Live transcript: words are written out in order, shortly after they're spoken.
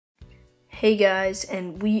Hey guys,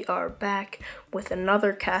 and we are back with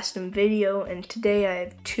another casting video, and today I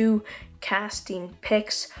have two casting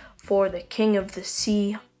picks for the King of the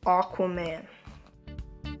Sea, Aquaman.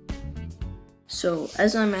 So,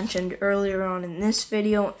 as I mentioned earlier on in this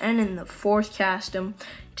video and in the fourth casting,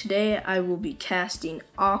 today I will be casting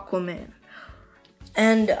Aquaman.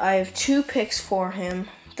 And I have two picks for him.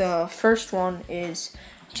 The first one is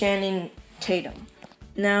Channing Tatum.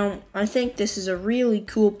 Now, I think this is a really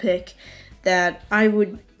cool pick that I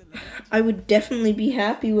would definitely be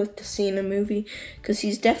happy with to see in a movie, because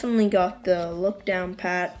he's definitely got the look down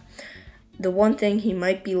pat. The one thing he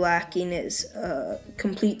might be lacking is a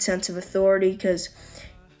complete sense of authority, because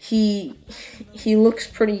he looks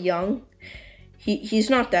pretty young. He's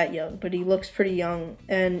not that young, but he looks pretty young,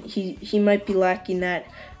 and he might be lacking that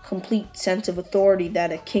complete sense of authority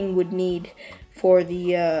that a king would need for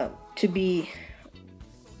to be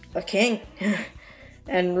a king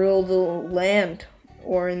and rule the land,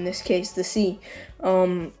 or in this case, the sea.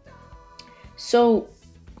 But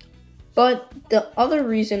the other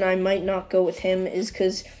reason I might not go with him is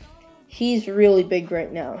because he's really big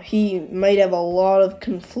right now. He might have a lot of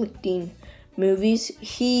conflicting movies.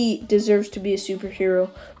 He deserves to be a superhero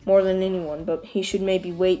more than anyone, but he should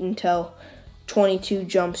maybe wait until 22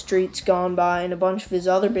 Jump Street's gone by and a bunch of his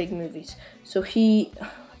other big movies. So he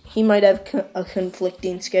might have a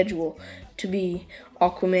conflicting schedule to be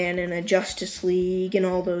Aquaman and a Justice League and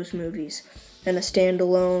all those movies and a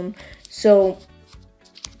standalone. So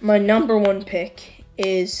my number one pick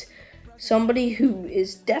is somebody who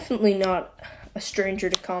is definitely not a stranger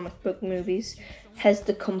to comic book movies, has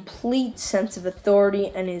the complete sense of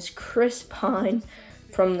authority, and is Chris Pine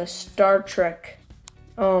from the Star Trek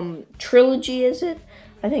trilogy, is it?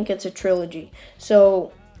 I think it's a trilogy.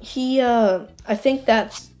 So I think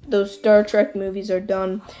those Star Trek movies are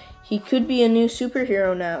done. He could be a new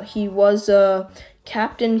superhero now. He was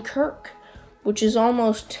Captain Kirk, which is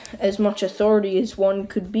almost as much authority as one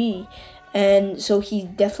could be. And so he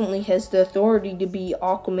definitely has the authority to be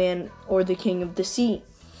Aquaman or the King of the Sea.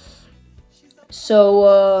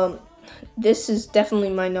 So this is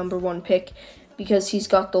definitely my number one pick, because he's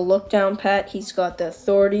got the look down pat, he's got the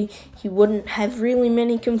authority. He wouldn't have really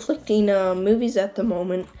many conflicting movies at the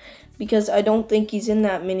moment, because I don't think he's in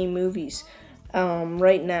that many movies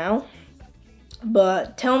right now.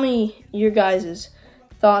 But tell me your guys'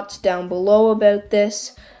 thoughts down below about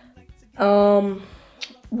this.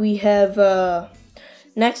 We have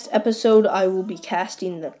next episode I will be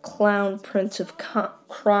casting the Clown Prince of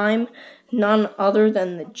Crime, none other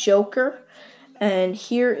than the Joker. And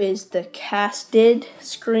here is the casted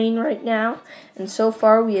screen right now. And so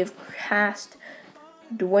far we have cast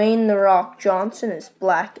Dwayne "The Rock" Johnson as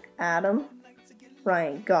Black Adam,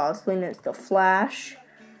 Ryan Gosling as the Flash,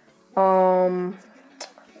 Norman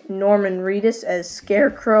Reedus as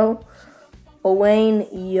Scarecrow, Elaine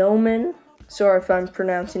Yeoman, sorry if I'm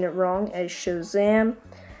pronouncing it wrong, as Shazam,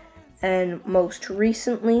 and most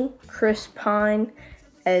recently Chris Pine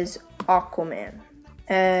as Aquaman.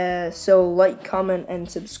 So like, comment,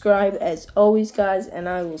 and subscribe as always, guys, and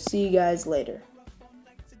I will see you guys later.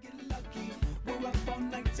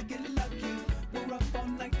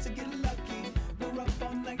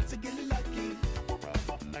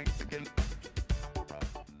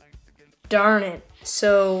 Darn it.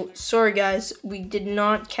 So, sorry guys, we did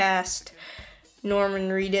not cast Norman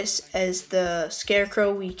Reedus as the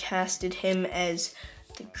Scarecrow. We casted him as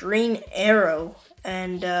the Green Arrow,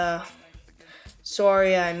 and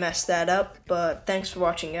sorry I messed that up, but thanks for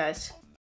watching, guys.